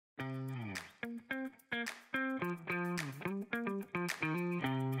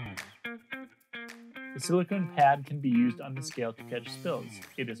silicone pad can be used on the scale to catch spills.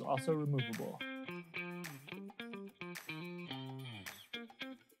 It is also removable.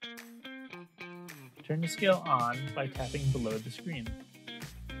 Turn the scale on by tapping below the screen.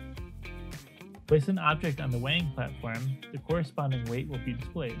 Place an object on the weighing platform, the corresponding weight will be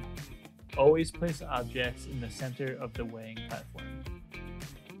displayed. Always place objects in the center of the weighing platform.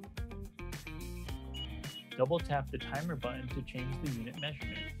 Double tap the timer button to change the unit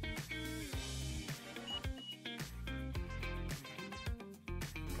measurement.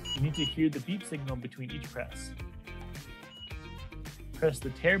 You need to hear the beep signal between each press. Press the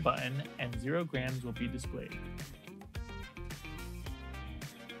tare button and 0 grams will be displayed.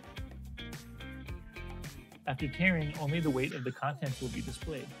 After tearing, only the weight of the contents will be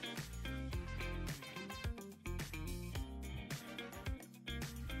displayed.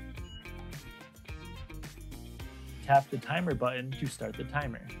 Tap the timer button to start the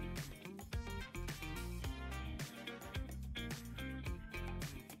timer.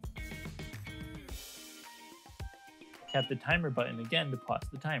 Tap the timer button again to pause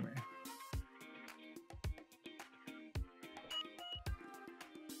the timer.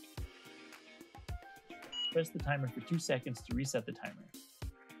 Press the timer for 2 seconds to reset the timer.